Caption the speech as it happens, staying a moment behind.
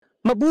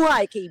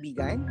Mabuhay,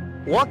 kaibigan!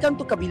 Welcome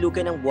to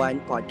Kabilugan ng Buwan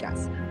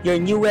Podcast, your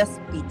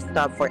newest pit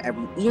stop for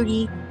every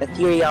eerie,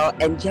 ethereal,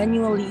 and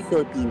genuinely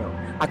Filipino.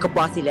 Ako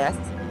po si Les,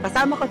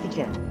 kasama ko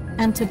si Jen.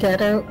 And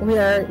together, we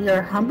are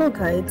your humble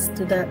guides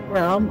to the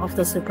realm of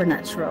the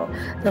supernatural,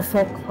 the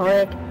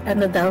folkloric, and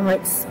the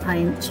downright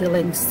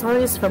spine-chilling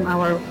stories from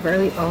our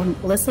very own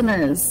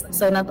listeners.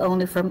 So not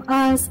only from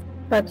us,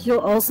 but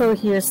you'll also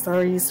hear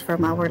stories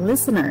from our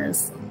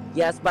listeners.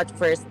 Yes, but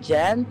first,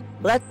 Jen,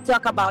 let's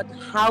talk about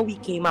how we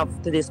came up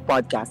to this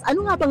podcast.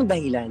 Ano nga bang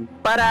dahilan?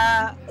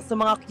 Para sa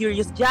mga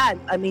curious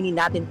dyan, aminin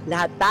natin,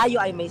 lahat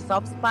tayo ay may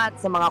soft spot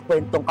sa mga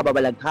kwentong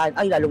kababalaghan.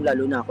 Ay,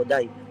 lalong-lalo na ako,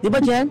 Day. Di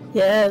ba, Jen?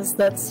 Yes,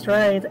 that's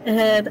right.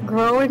 And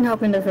growing up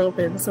in the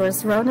Philippines, we're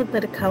surrounded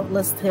by the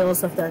countless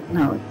tales of that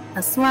note.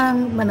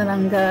 Aswang,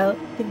 Manananggal,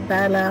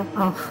 Tigbala,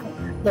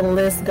 the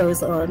list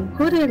goes on.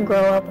 Who didn't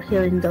grow up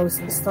hearing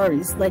those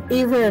stories? Like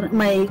even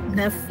my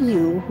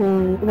nephew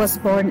who was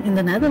born in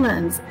the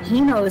Netherlands,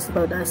 he knows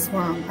about the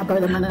Aswang, about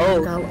the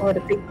Manananggal or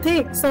the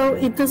Piktik. So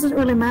it doesn't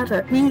really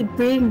matter. We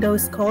bring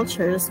those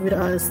cultures with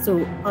us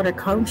to other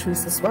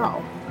countries as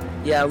well.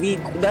 Yeah, we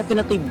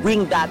definitely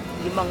bring that,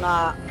 yung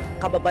mga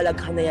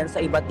kababalaghan na yan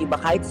sa iba't iba.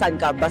 Kahit saan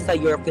ka, basta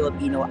you're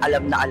Filipino,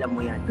 alam na alam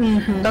mo yan.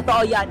 Mm-hmm.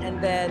 Totoo yan. And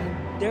then,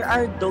 there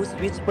are those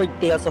whispered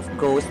tales of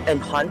ghosts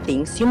and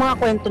hauntings. Yung mga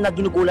kwento na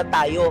ginugulat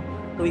tayo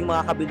tuwing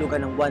mga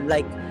kabilugan ng buwan.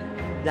 Like,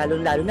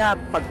 lalo-lalo na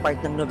pag part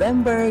ng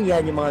November,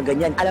 yan yung mga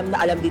ganyan. Alam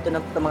na alam dito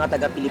ng mga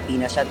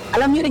taga-Pilipinas yan.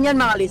 Alam nyo rin yan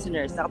mga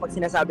listeners, na kapag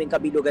sinasabing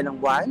kabilugan ng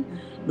buwan,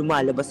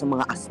 lumalabas ang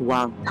mga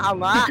aswang.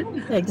 Tama!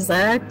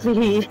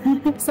 Exactly.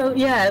 So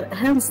yeah,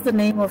 hence the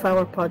name of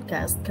our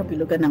podcast,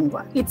 Kabilugan ng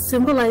Buwan. It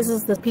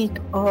symbolizes the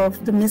peak of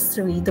the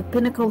mystery, the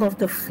pinnacle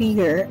of the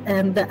fear,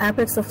 and the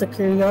apex of the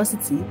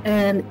curiosity.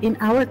 And in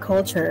our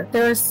culture,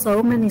 there are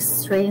so many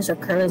strange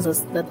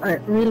occurrences that are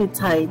really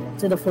tied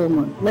to the full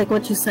moon. Like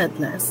what you said,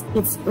 Les.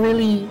 It's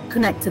really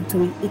connected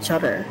to each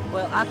other.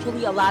 Well,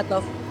 actually, a lot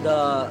of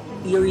the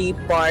eerie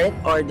part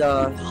or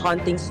the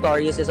haunting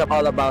stories is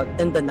all about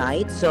in the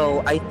night.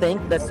 So, I think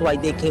that's why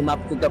they came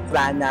up with the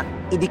plan na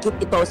idikit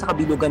ito sa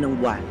kabilugan ng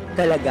buwan.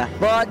 Talaga.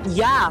 But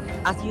yeah,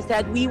 as you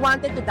said, we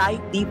wanted to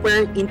dive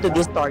deeper into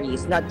these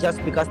stories, not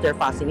just because they're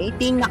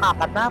fascinating,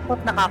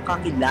 nakakatakot,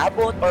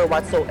 nakakakilabot, or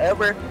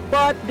whatsoever,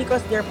 but because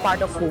they're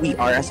part of who we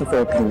are as a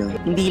Filipino.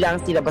 Hindi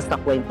lang sila basta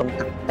kwentong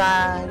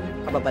taktan,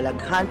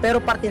 kababalaghan,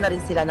 pero parte na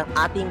rin sila ng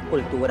ating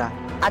kultura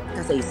at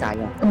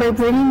kasaysayan. By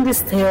bringing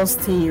these tales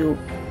to you,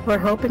 we're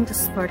hoping to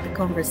spark the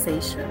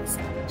conversations,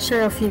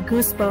 share a few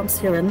goosebumps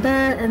here and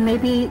there, and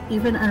maybe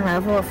even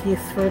unravel a few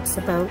truths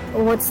about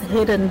what's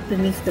hidden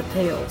beneath the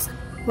tales.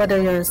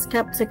 Whether you're a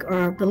skeptic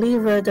or a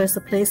believer, there's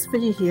a place for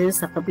you here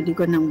sa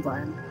Kabilugan ng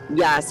Buwan.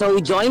 Yeah,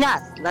 so join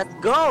us. Let's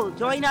go.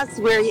 Join us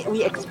where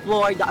we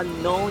explore the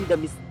unknown, the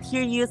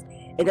mysterious,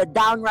 and the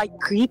downright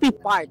creepy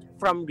part.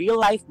 From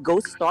real-life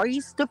ghost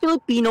stories to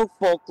Filipino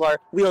folklore,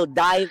 we'll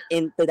dive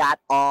into that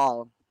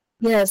all.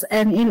 Yes,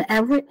 and in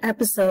every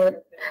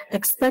episode,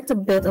 expect a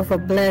bit of a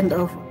blend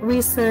of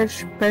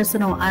research,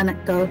 personal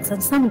anecdotes,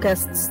 and some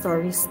guest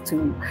stories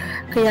too.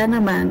 Kaya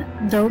naman,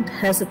 don't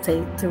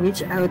hesitate to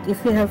reach out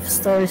if you have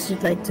stories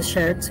you'd like to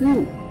share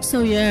too.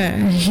 So yeah,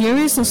 here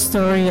is a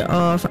story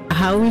of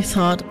how we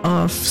thought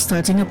of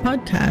starting a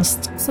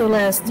podcast. So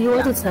Les, do you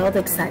want to tell the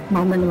exact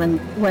moment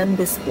when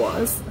this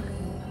was?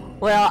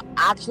 Well,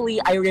 actually,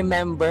 I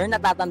remember,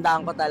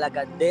 natatandaan ko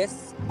talaga,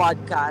 this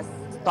podcast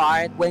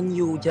start when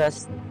you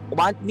just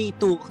want me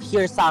to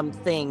hear some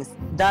things.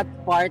 That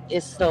part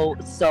is so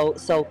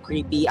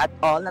creepy at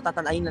all.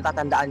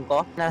 Natatandaan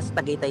ko. Nasa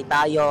Tagaytay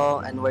tayo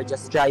and we're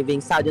just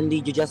driving.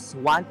 Suddenly, you just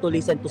want to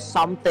listen to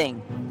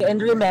something. And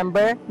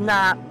remember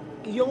na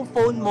yung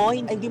phone mo,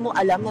 hindi mo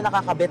alam na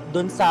nakakabit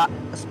dun sa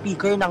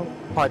speaker ng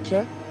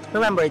kotse.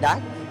 Remember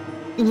that?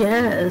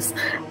 Yes.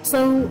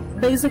 So,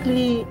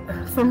 basically,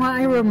 from what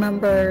I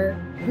remember,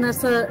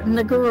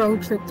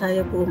 nag-road trip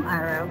tayo buong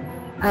araw.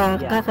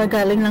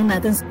 Kakagaling lang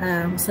natin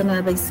sa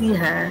Nueva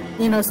Ecija,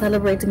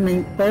 celebrating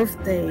my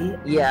birthday.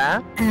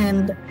 Yeah.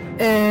 And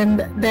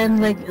then,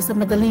 like, sa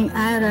madaling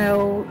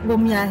araw,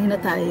 bumiyahe na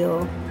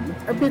tayo.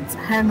 A bit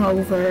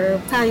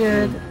hangover,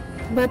 tired,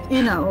 but,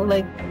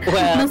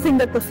 nothing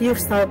that a few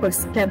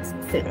Starbucks can't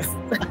fix.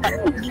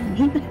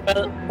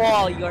 Well,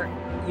 Paul,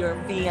 your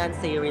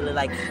fiancé really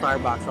likes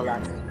Starbucks a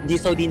lot. Di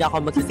na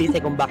ako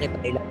magsisisi kung bakit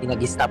tayo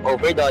nag-stop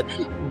over doon.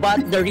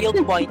 But the real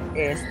point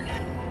is,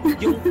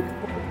 yung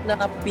na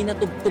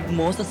pinatugtog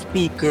mo sa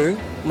speaker,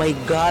 my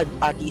God,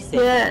 Ate Seth.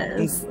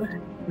 Yes.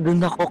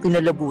 Doon ako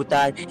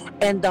kinalabutan.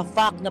 And the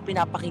fact na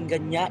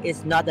pinapakinggan niya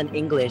is not an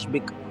English.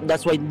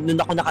 That's why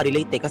doon ako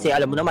nakarelate kasi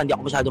alam mo naman, di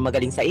ako masyadong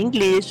magaling sa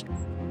English.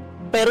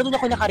 Pero doon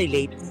ako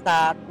nakarelate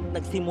sa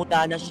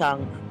nagsimula na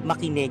siyang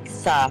makinig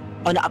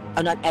on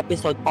an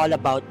episode all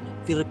about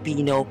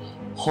Filipino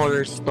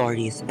horror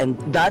stories.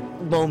 And that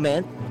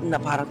moment na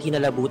parang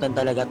kinalabutan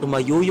talaga,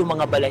 tumayo yung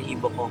mga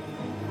balahibo ko.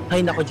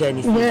 Ay nako,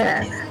 Jenny.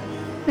 Yeah.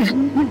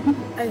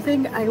 I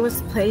think I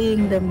was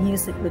playing the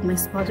music with my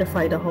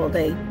Spotify the whole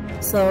day.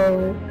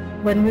 So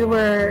when we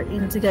were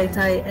in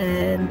Tagaytay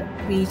and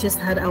we just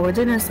had our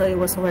dinner, so it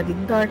was already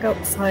dark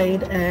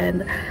outside,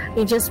 and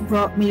it just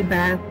brought me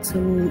back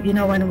to, you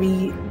know, when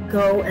we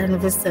go and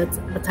visit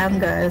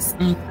Batangas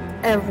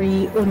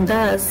every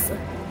Undas,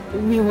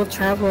 we will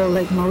travel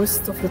like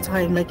most of the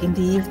time, like in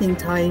the evening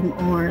time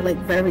or like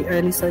very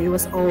early, so it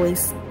was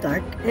always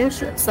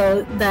dark-ish.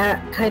 So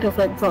that kind of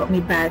like brought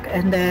me back.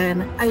 And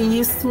then I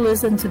used to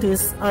listen to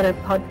these other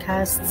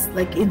podcasts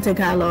like in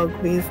Tagalog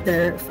with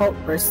their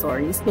folklore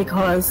stories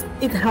because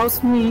it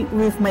helps me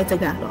with my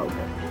Tagalog.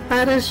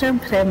 Para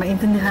syempre,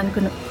 maintindihan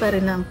ko pa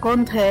rin ng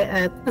konti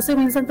at kasi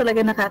minsan talaga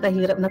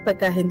nakakahirap na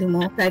pagka hindi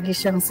mo lagi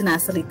siyang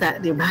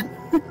sinasalita, di ba?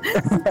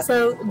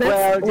 So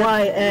that's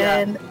why,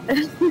 and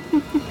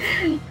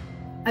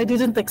I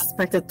didn't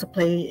expect it to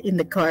play in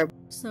the car.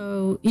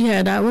 So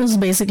yeah, that was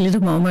basically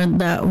the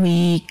moment that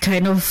we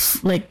kind of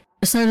like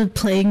started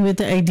playing with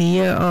the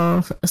idea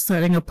of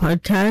starting a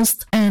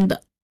podcast. And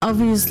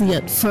obviously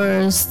at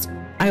first,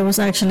 I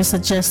was actually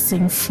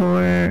suggesting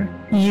for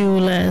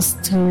you, Les,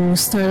 to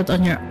start it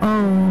on your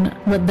own,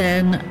 but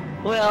then...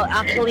 Well,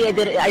 actually,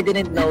 I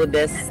didn't know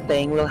this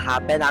thing will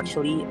happen.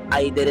 Actually,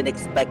 I didn't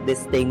expect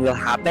this thing will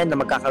happen na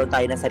magkakaroon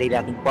tayo ng sarili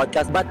nating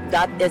podcast. But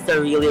that is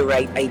a really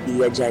right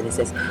idea,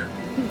 Genesis.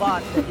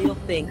 But the real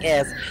thing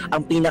is,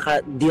 ang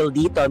pinaka-deal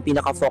dito, ang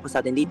pinaka-focus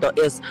natin dito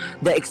is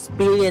the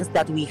experience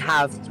that we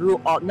have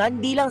throughout,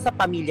 hindi lang sa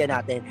pamilya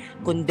natin,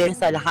 kundi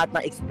sa lahat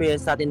ng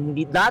experience natin,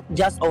 hindi, not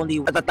just only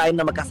at the time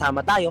na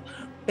magkasama tayo,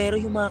 pero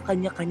yung mga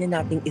kanya-kanya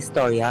nating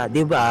istorya,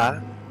 di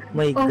ba?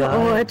 My God.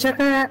 Oo, at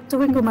saka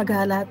tuwing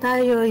gumagala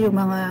tayo, yung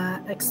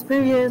mga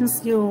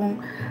experience,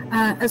 yung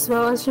as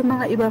well as yung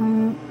mga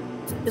ibang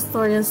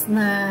stories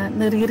na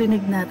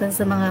naririnig natin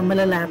sa mga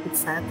malalapit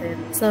sa atin.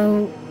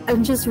 So,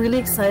 I'm just really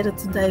excited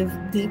to dive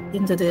deep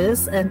into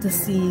this and to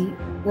see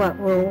what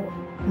we'll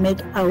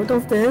make out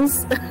of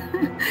this.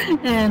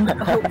 And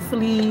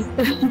hopefully,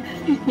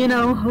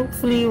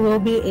 hopefully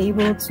we'll be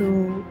able to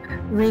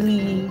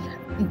really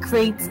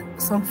create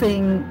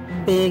something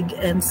big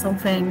and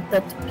something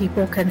that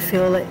people can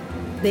feel like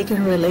they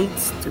can relate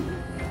to.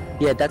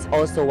 Yeah, that's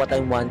also what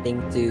I'm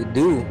wanting to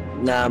do,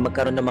 na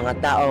magkaroon ng mga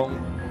taong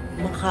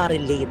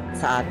makarelate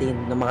sa atin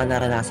ng mga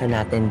naranasan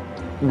natin,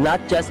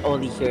 not just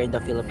only here in the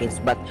Philippines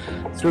but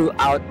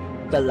throughout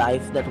the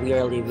life that we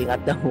are living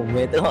at the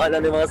moment. Ano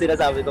yung mga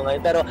sinasabi ko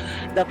ngayon, pero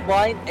the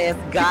point is,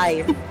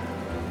 guys,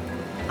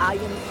 I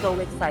am so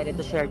excited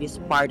to share this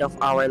part of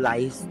our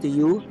lives to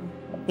you.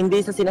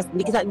 Hindi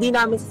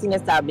namin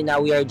sinasabi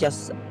na we are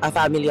just a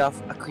family of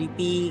a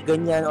creepy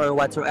ganyan or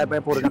whatsoever,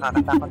 puro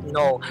nakakatakot.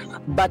 No,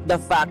 but the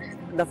fact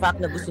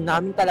na gusto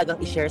namin talagang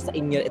i-share sa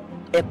inyo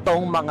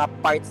itong mga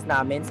parts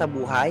namin sa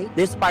buhay,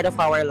 this part of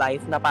our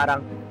life na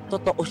parang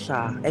totoo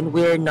siya, and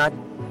we're not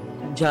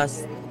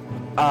just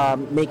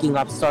making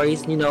up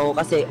stories,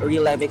 kasi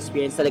real life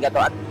experience talaga to.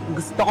 At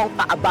gusto kong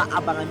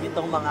paaba-abangan nyo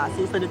itong mga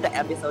susunod na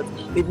episodes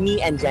with me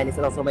and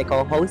Genesis, also my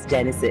co-host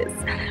Genesis.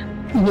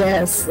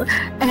 Yes,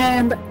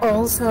 and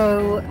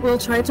also we'll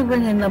try to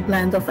bring in a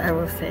blend of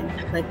everything,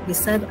 like we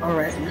said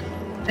already.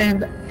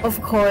 And of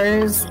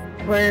course,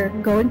 we're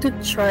going to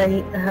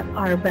try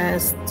our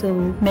best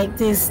to make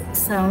this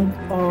sound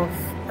of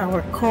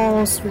our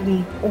calls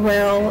really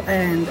well,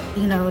 and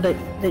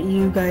that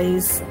you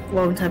guys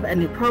won't have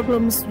any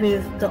problems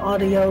with the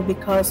audio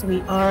because we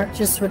are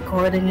just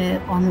recording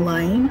it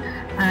online,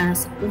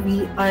 as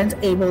we aren't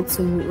able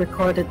to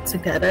record it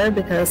together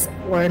because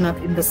we're not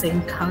in the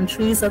same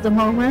countries at the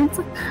moment.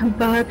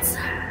 But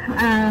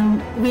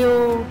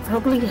we'll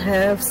probably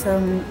have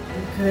some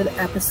good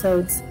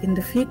episodes in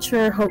the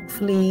future,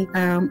 hopefully.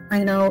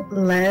 I know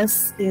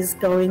Les is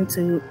going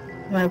to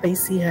Nueva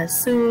Ecija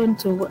soon,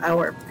 to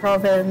our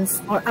province,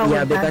 or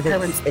our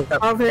grandparents'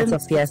 province.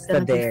 It's a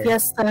fiesta there.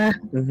 Fiesta.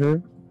 Mm-hmm.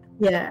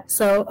 Yeah,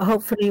 so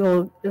hopefully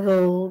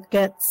we'll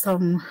get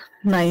some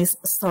nice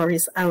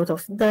stories out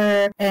of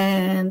there.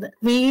 And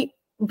we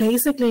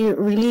basically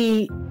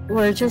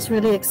we're just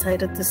really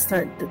excited to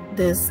start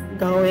this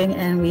going,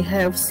 and we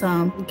have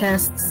some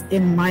guests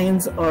in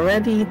mind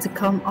already to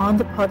come on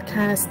the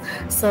podcast.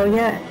 So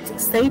yeah,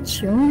 stay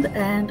tuned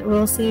and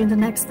we'll see you in the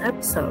next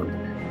episode.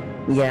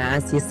 Yeah,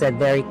 as you said,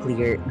 very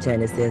clear,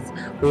 Genesis.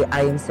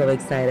 I am so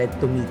excited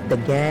to meet the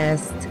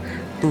guest,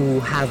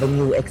 to have a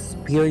new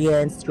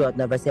experience throughout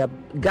Nueva Ecija.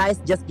 Guys,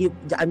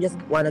 I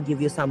just want to give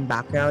you some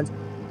background.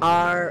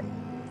 Our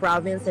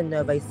province in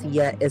Nueva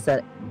Ecija is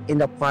in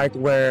the part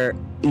where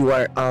you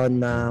are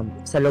on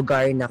sa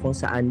lugar na kung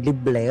saan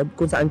liblib,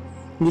 kung saan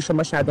hindi siya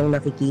masyadong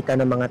nakikita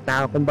ng mga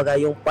tao. Kumbaga,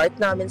 yung part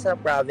namin sa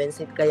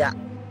province, kaya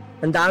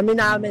ang dami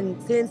namin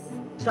since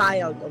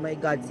child, oh my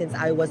God, since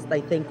I was, I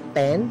think,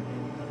 10.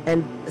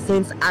 And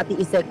since Ate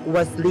Isek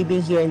was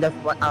living here in the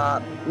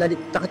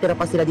nakatira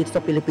pa sila dito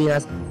sa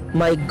Pilipinas,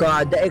 my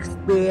God, the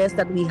experience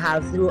that we have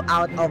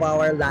throughout of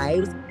our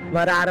lives,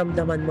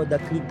 mararamdaman mo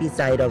the creepy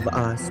side of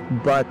us.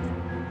 But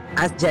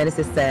as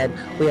Genesis said,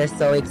 we are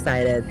so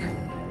excited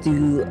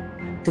to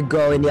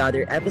go in the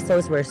other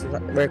episodes where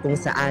kung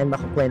saan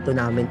makakwento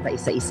namin pa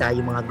isa-isa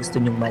yung mga gusto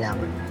nyong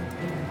malaman.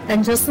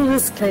 And just a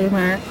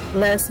disclaimer,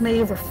 Les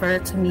may refer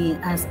to me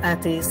as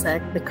Ate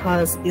Isaac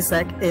because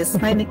Isaac is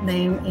my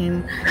nickname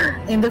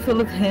in the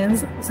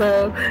Philippines.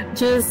 So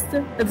just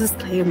a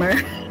disclaimer.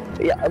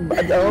 Yeah,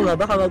 oo nga,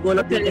 baka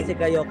magulat din kasi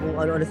kayo kung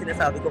ano-ano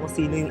sinasabi ko kung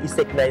sino yung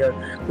Isek na yun.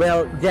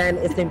 Well, Jen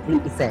is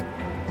simply Isek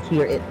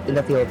here in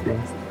the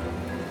Philippines.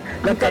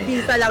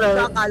 Nagkabisa lang,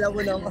 so, akala mo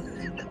naman.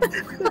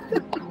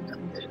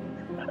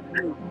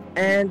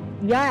 And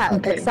yeah,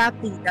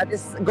 exactly. That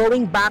is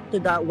going back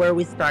to where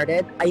we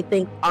started. I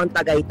think on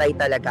Tagaytay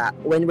talaga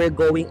when we're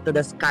going to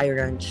the Sky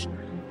Ranch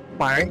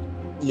part.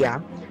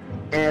 Yeah.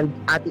 And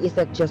Ate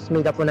Isek just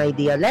made up an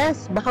idea.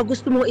 Les, baka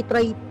gusto mo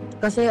itry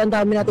kasi ang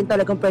dami natin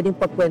talagang pwedeng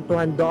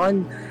pagkwentuhan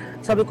doon.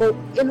 Sabi ko,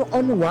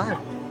 on what?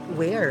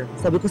 Where?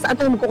 Sabi ko, saan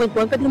tayo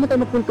magkukwentuhan? Pwede naman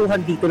tayo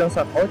magkwentuhan dito lang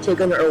sa kotse,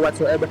 or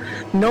whatsoever.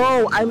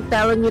 No, I'm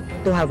telling you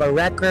to have a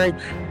record,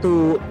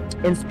 to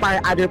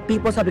inspire other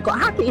people. Sabi ko,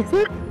 Ate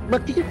Isek,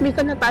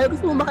 magkikismisan na tayo.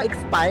 Gusto mo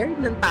maka-expire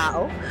ng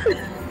tao?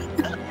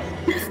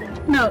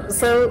 No,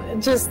 so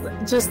just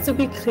to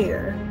be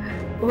clear,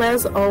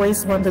 Les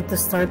always wanted to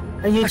start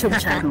a YouTube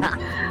channel.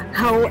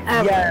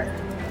 However,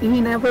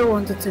 he never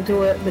wanted to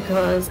do it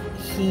because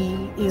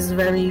he is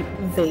very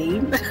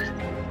vain.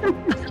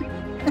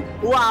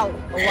 Wow.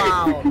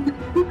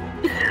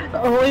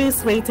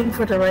 Always waiting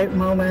for the right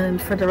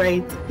moment, for the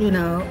right,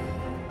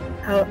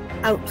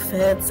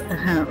 outfits,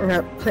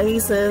 right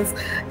places.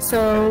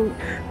 So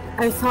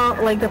I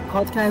thought like the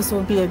podcast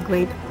would be a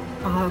great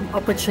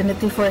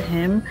opportunity for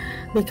him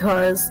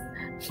because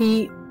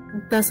he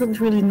doesn't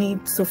really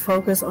need to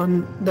focus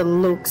on the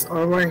looks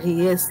or where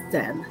he is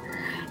then.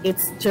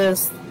 It's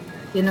just,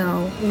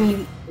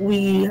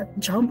 we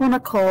jump on a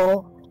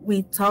call,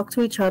 we talk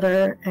to each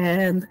other,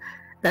 and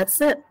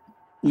that's it.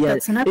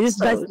 Yes, That's an it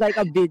is episode. just like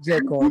a video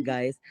call,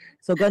 guys.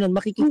 So, ganun,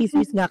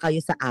 makikikismis nga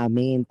kayo sa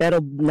amin. Pero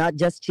not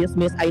just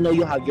chismis, I know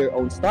you have your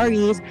own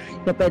stories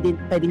na pwede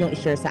nyo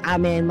i-share sa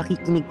amin.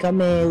 Makikinig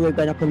kami. We're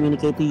gonna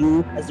communicate to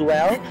you as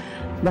well.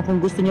 Na kung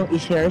gusto nyo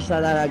i-share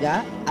siya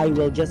talaga, I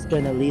will just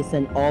gonna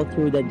listen all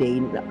through the day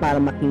para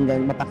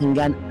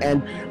mapakinggan.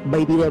 And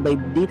by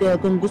detail,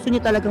 kung gusto nyo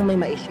talagang may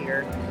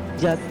ma-share,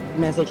 just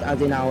message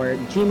us in our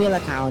Gmail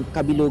account,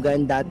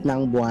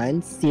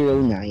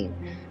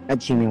 kabilugan.nangbuan09@gmail.com.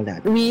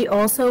 We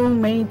also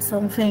made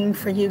something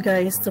for you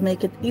guys to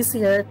make it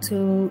easier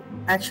to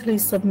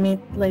actually submit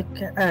like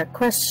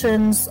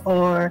questions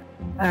or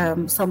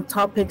some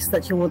topics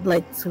that you would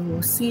like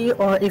to see,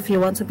 or if you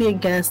want to be a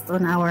guest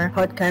on our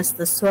podcast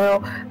as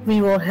well,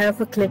 we will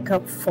have a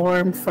ClickUp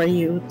form for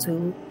you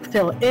to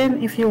fill in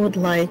if you would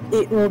like.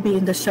 It will be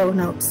in the show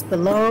notes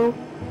below.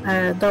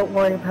 Don't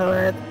worry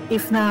about it.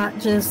 If not,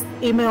 just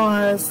email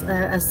us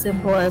as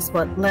simple as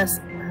what Les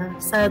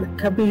said,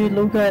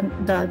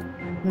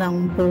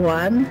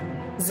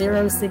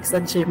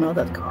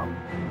 kabilugan.nangbuan06@gmail.com.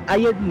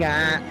 Ayun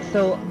nga.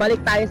 So, balik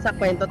tayo sa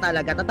kwento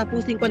talaga.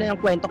 Tatapusin ko na yung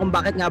kwento kung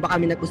bakit nga ba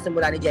kami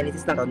nagsimula ni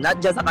Genesis na to. Not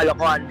just sa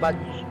kalokohan, but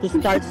to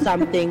start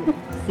something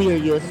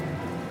serious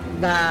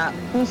na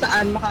kung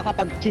saan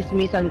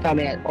makakapag-chismisan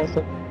kami.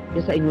 Also,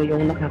 yung sa inyo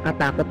yung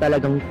nakakatakot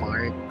talagang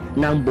part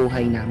ng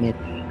buhay namin.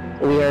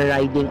 We are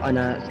riding on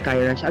a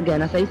Sky Ranch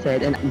again, as I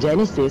said, and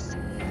Genesis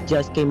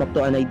just came up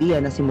to an idea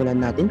na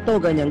simulan natin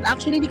to, ganyan.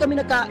 Actually, hindi kami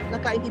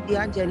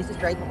nagkaintindihan, Genesis,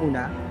 right?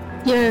 Una.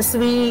 Yes,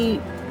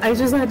 I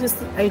just had this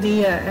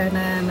idea, and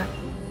then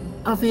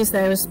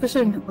obviously I was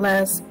pushing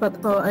Les, but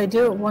I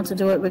didn't want to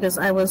do it because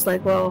I was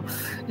like, well,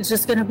 it's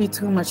just gonna be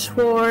too much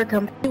work.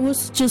 It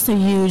was just a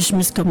huge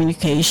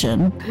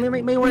miscommunication.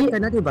 May work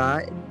ka na, di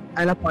ba?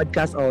 And a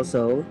podcast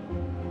also.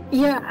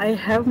 Yeah, I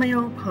have my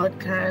own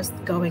podcast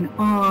going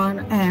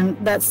on, and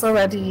that's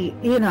already,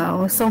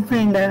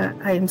 something that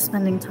I'm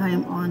spending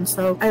time on.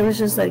 So I was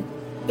just like,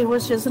 it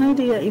was just an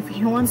idea. If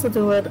he wants to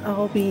do it,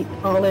 I'll be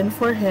all in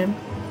for him.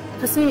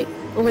 Kasi,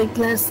 like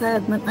Les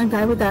said, ang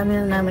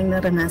dami-dami na naming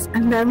naranas.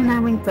 Ang dami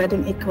naming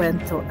pwedeng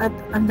ikwento at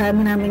ang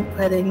dami naming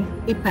pwedeng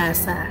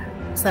ipasa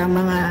sa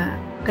mga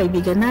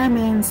kaibigan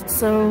namin.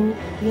 So,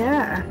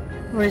 yeah,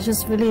 we're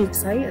just really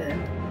excited.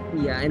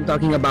 Yeah, and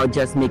talking about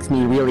just makes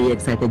me really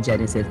excited,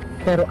 Genesis.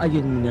 Pero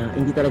ayun nga,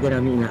 hindi talaga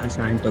namin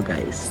inaasahan to,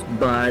 guys.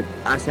 But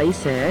as I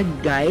said,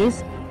 guys,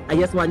 I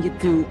just want you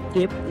to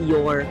keep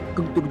your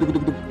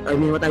I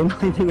mean, what I'm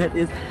pointing at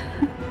is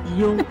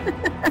yung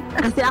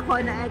kasi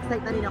ako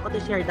na-excite na rin ako to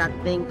share that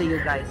thing to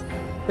you guys.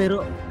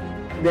 Pero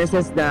this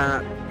is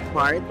the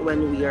part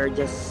when we are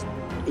just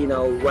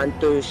want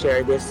to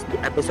share this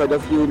episode of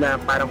you na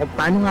parang kung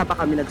paano nga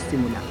pa kami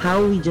nagsimula.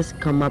 How we just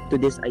come up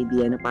to this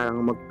idea na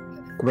parang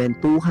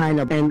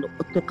kwentuhan and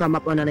to come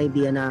up on an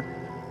idea na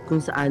kung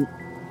saan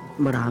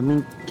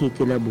maraming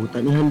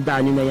kikilabutan.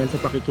 Ihanda nyo na yan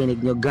sa pakikinig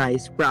nyo,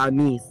 guys.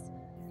 Promise.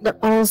 But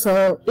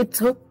also, it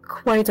took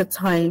quite a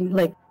time.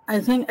 Like,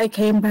 I think I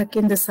came back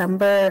in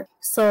December.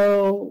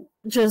 So,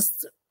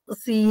 just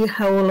see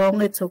how long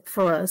it took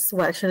for us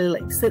to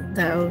actually sit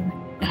down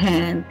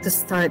and to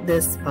start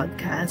this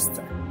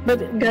podcast. But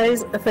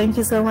guys, thank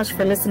you so much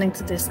for listening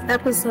to this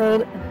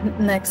episode.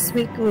 Next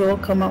week we will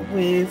come up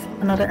with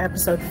another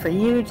episode for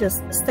you.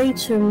 Just stay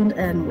tuned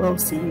and we'll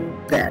see you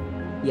then.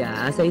 Yeah,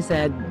 as I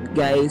said,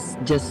 guys,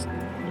 just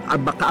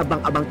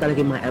kaabang-abang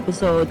talaga yung mga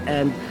episode.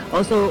 And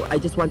also, I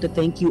just want to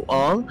thank you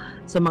all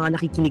sa mga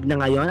nakikinig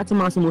na ngayon at sa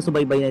mga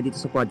sumusubaybay na dito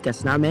sa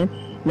podcast namin,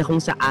 na kung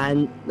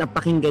saan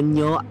napakinggan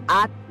nyo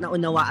at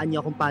naunawaan nyo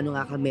kung paano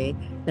nga kami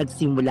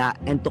nagsimula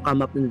and to come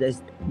up with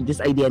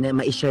this idea na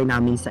ma-share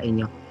namin sa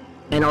inyo.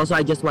 And also,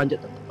 I just want to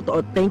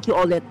thank you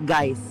all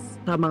guys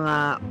sa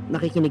mga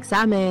nakikinig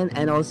sa amin,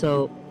 and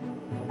also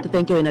to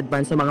thank you in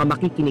advance sa mga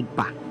makikinig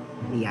pa.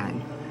 Ayan.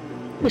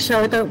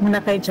 Shoutout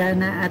muna kay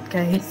Jana at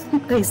kay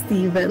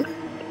Steven.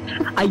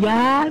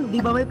 Ayan,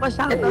 di ba may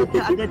pa-shoutout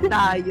ka agad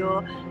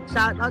tayo?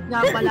 Shoutout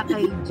nga pala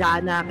kay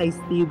Jana, kay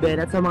Steven,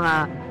 at sa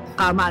mga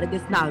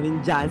kamarites namin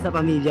dyan sa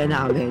pamilya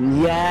namin.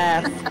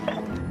 Yes!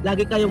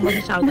 Lagi kayong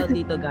mag-shoutout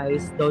dito,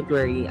 guys. Don't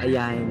worry.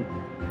 Ayan.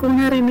 Kung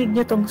narinig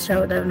niyo tong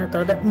shoutout na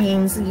to, that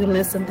means you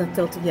listened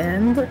until the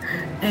end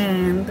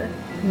and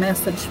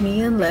message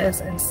me and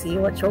Les and see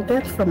what you'll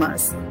get from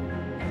us.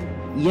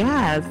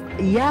 Yes,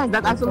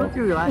 that's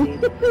absolutely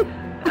right.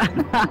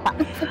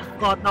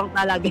 Kotong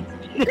talaga.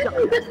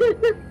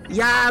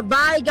 Yeah,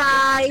 bye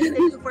guys.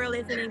 Thank you for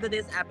listening to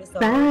this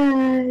episode.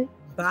 Bye!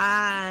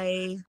 Bye.